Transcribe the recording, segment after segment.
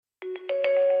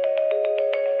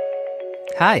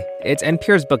Hi, it's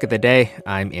NPR's Book of the Day.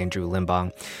 I'm Andrew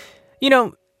Limbong. You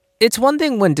know, it's one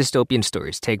thing when dystopian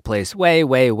stories take place way,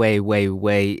 way, way, way,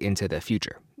 way into the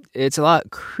future. It's a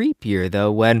lot creepier,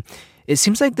 though, when it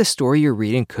seems like the story you're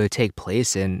reading could take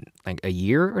place in like a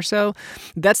year or so.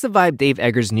 That's the vibe Dave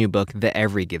Eggers' new book, The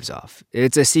Every, gives off.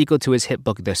 It's a sequel to his hit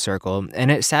book, The Circle, and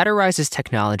it satirizes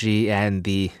technology and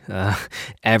the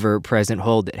ever-present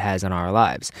hold it has on our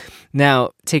lives. Now,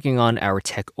 taking on our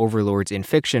tech overlords in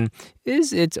fiction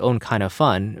is its own kind of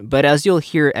fun, but as you'll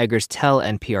hear Eggers tell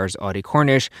NPR's Audie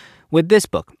Cornish, with this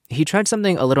book, he tried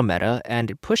something a little meta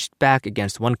and pushed back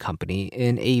against one company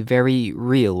in a very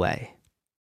real way.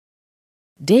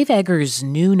 Dave Eggers'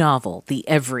 new novel, The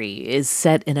Every, is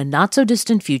set in a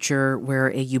not-so-distant future where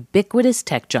a ubiquitous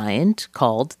tech giant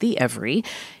called The Every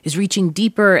is reaching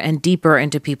deeper and deeper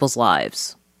into people's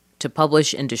lives. To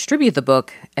publish and distribute the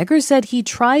book, Eggers said he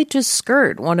tried to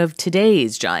skirt one of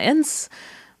today's giants,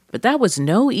 but that was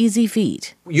no easy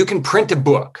feat. You can print a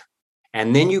book,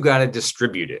 and then you got to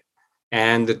distribute it.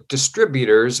 And the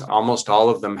distributors, almost all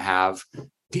of them have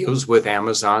deals with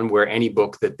Amazon where any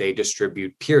book that they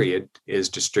distribute, period, is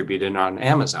distributed on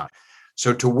Amazon.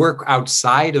 So to work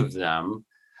outside of them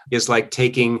is like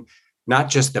taking not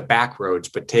just the back roads,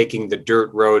 but taking the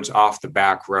dirt roads off the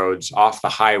back roads, off the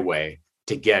highway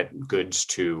to get goods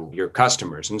to your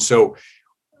customers. And so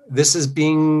this is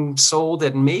being sold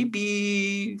at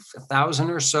maybe 1,000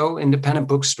 or so independent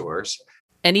bookstores.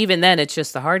 And even then, it's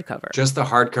just the hardcover. Just the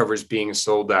hardcover is being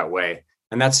sold that way.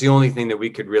 And that's the only thing that we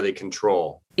could really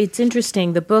control. It's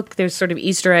interesting. The book, there's sort of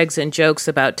Easter eggs and jokes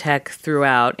about tech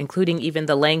throughout, including even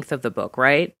the length of the book,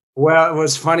 right? Well, it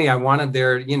was funny. I wanted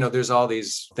there's all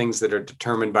these things that are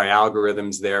determined by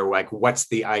algorithms there, like what's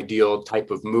the ideal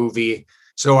type of movie.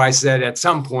 So I said at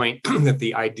some point that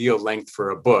the ideal length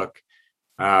for a book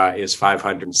is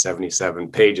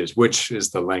 577 pages, which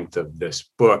is the length of this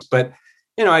book. But,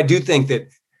 I do think that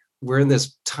we're in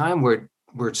this time where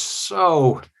we're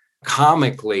so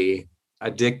comically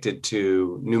addicted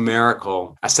to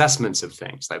numerical assessments of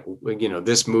things. Like,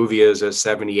 this movie is a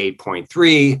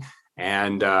 78.3.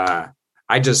 And I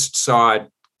just saw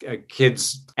a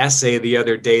kid's essay the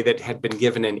other day that had been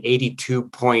given an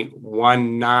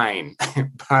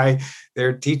 82.19 by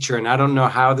their teacher. And I don't know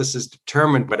how this is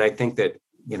determined, but I think that,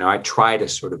 I try to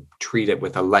sort of treat it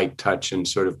with a light touch and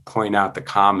sort of point out the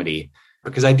comedy.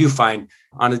 Because I do find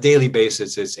on a daily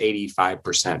basis, it's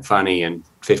 85% funny and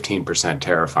 15%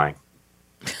 terrifying.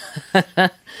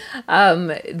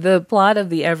 The plot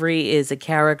of The Every is a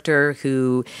character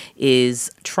who is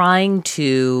trying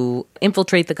to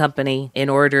infiltrate the company in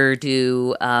order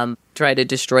to try to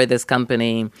destroy this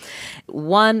company.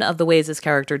 One of the ways this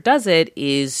character does it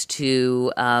is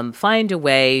to find a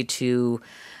way to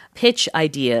pitch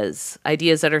ideas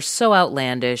that are so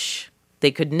outlandish they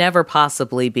could never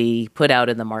possibly be put out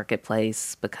in the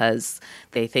marketplace because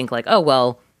they think like, oh,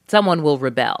 well, someone will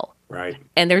rebel. Right.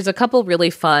 And there's a couple really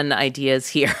fun ideas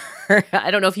here. I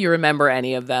don't know if you remember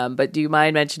any of them, but do you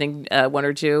mind mentioning one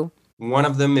or two? One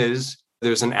of them is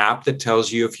there's an app that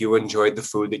tells you if you enjoyed the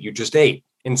food that you just ate.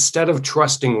 Instead of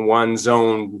trusting one's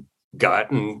own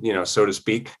gut and, so to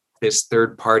speak, this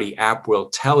third-party app will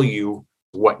tell you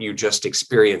what you just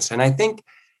experienced. And I think,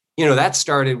 that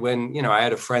started when, I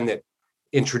had a friend that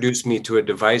introduced me to a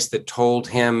device that told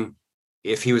him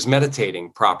if he was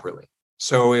meditating properly.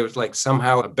 So it was like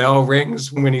somehow a bell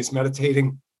rings when he's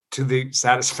meditating to the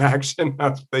satisfaction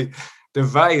of the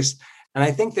device. And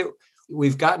I think that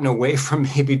we've gotten away from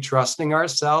maybe trusting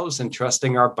ourselves and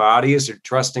trusting our bodies or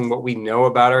trusting what we know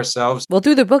about ourselves. Well,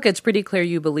 through the book, it's pretty clear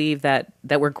you believe that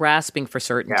we're grasping for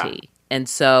certainty. Yeah. And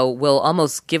so we'll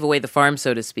almost give away the farm,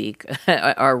 so to speak,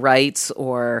 our rights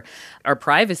or our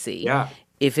privacy. Yeah.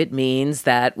 If it means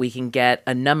that we can get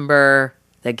a number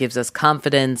that gives us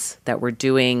confidence that we're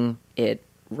doing it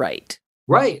right.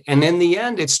 Right. And in the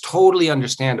end, it's totally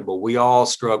understandable. We all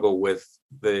struggle with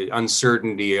the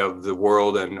uncertainty of the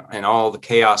world and all the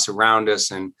chaos around us.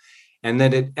 And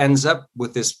that it ends up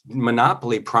with this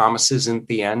monopoly promises at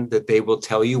the end that they will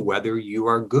tell you whether you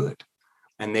are good.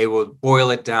 And they will boil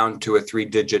it down to a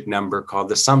 3-digit number called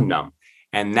the sum num.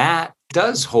 And that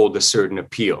does hold a certain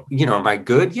appeal. Am I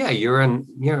good? Yeah, you're an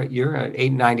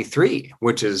 893,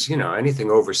 which is, anything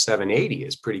over 780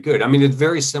 is pretty good. I mean, it's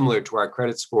very similar to our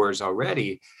credit scores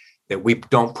already that we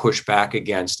don't push back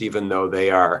against, even though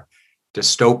they are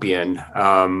dystopian,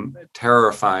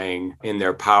 terrifying in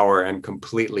their power and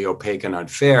completely opaque and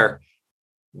unfair.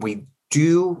 We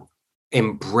do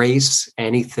embrace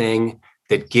anything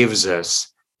that gives us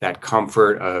that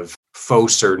comfort of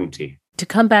faux certainty. To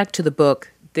come back to the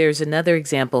book, there's another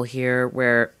example here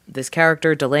where this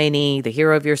character, Delaney, the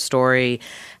hero of your story,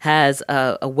 has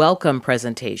a welcome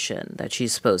presentation that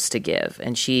she's supposed to give.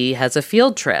 And she has a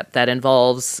field trip that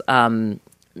involves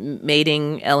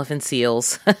mating elephant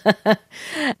seals.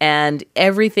 And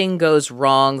everything goes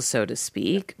wrong, so to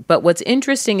speak. But what's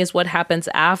interesting is what happens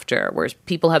after, where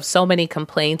people have so many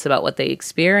complaints about what they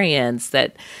experience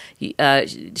that she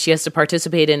has to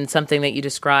participate in something that you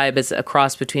describe as a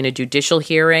cross between a judicial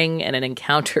hearing and an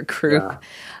encounter group. Yeah.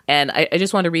 And I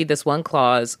just want to read this one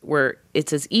clause where it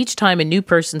says, each time a new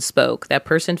person spoke, that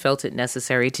person felt it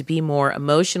necessary to be more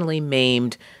emotionally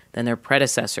maimed than their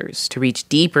predecessors, to reach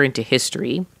deeper into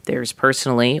history, theirs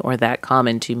personally or that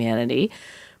common to humanity,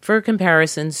 for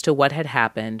comparisons to what had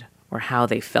happened or how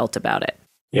they felt about it.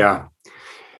 Yeah.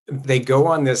 They go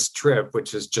on this trip,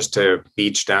 which is just a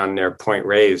beach down near Point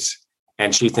Reyes,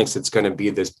 and she thinks it's going to be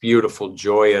this beautiful,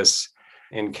 joyous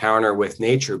encounter with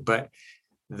nature. But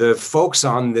the folks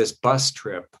on this bus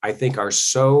trip, I think, are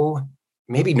so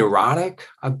maybe neurotic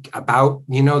about,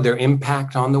 their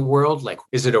impact on the world. Like,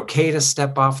 is it okay to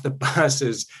step off the bus?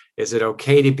 Is it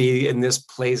okay to be in this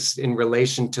place in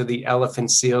relation to the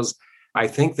elephant seals? I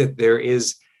think that there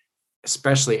is,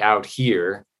 especially out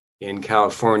here in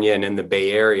California and in the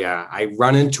Bay Area, I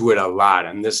run into it a lot.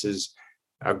 And this is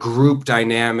a group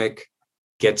dynamic,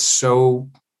 gets so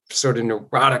sort of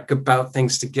neurotic about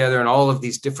things together, and all of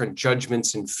these different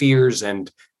judgments and fears and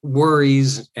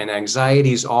worries and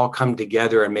anxieties all come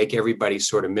together and make everybody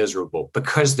sort of miserable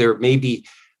because they're maybe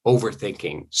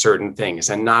overthinking certain things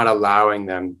and not allowing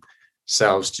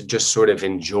themselves to just sort of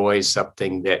enjoy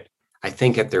something that I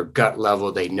think at their gut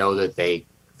level they know that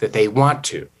they want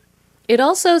to. It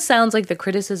also sounds like the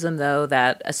criticism, though,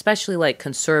 that especially like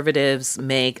conservatives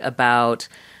make about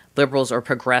liberals or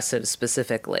progressives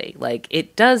specifically, like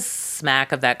it does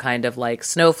smack of that kind of like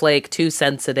snowflake, too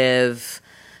sensitive,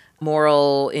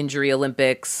 moral injury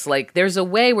Olympics. Like there's a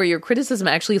way where your criticism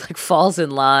actually like falls in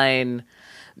line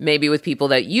maybe with people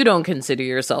that you don't consider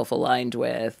yourself aligned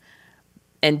with.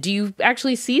 And do you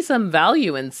actually see some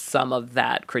value in some of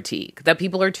that critique, that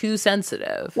people are too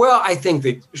sensitive? Well, I think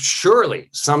that surely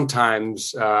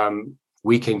sometimes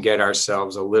we can get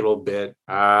ourselves a little bit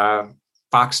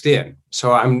boxed in.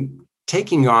 So I'm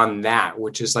taking on that,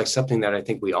 which is like something that I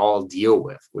think we all deal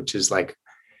with, which is like,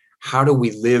 how do we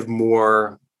live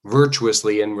more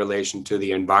virtuously in relation to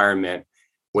the environment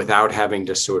without having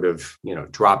to sort of,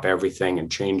 drop everything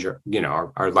and change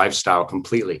our lifestyle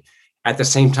completely. At the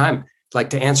same time, like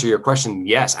to answer your question,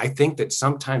 yes, I think that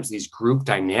sometimes these group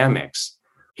dynamics,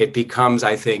 it becomes,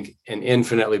 I think, an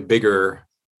infinitely bigger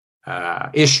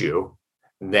issue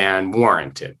than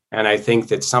warranted. And I think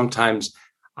that sometimes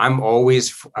I'm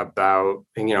always about,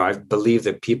 I believe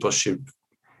that people should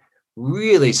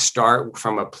really start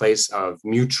from a place of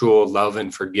mutual love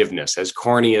and forgiveness, as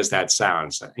corny as that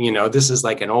sounds. This is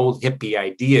like an old hippie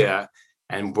idea.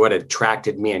 And what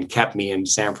attracted me and kept me in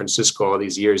San Francisco all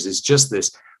these years is just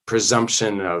this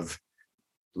presumption of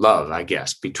love, I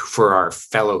guess, for our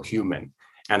fellow human.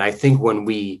 And I think when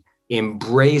we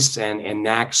embrace and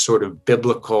enact sort of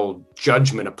biblical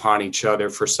judgment upon each other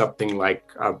for something like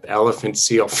an elephant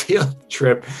seal field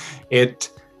trip,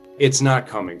 it's not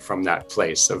coming from that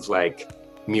place of like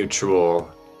mutual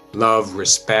love,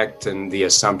 respect, and the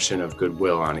assumption of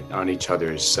goodwill on each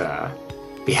other's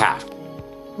behalf.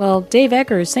 Well, Dave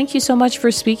Eggers, thank you so much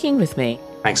for speaking with me.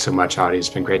 Thanks so much, Audie. It's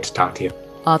been great to talk to you.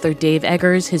 Author Dave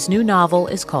Eggers, his new novel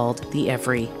is called The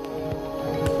Every.